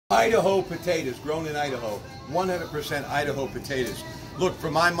Idaho potatoes, grown in Idaho. 100% Idaho potatoes. Look, for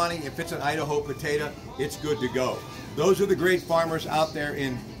my money, if it's an Idaho potato, it's good to go. Those are the great farmers out there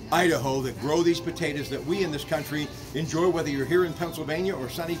in Idaho that grow these potatoes that we in this country enjoy, whether you're here in Pennsylvania or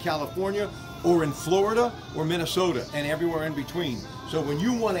sunny California or in Florida or Minnesota and everywhere in between. So when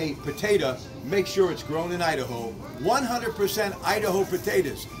you want a potato, make sure it's grown in Idaho. 100% Idaho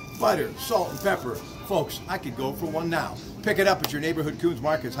potatoes. Butter, salt, and pepper. Folks, I could go for one now. Pick it up at your neighborhood Kuhn'S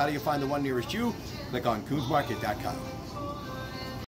Markets. How do you find the one nearest you? Click on kuhnsmarket.com.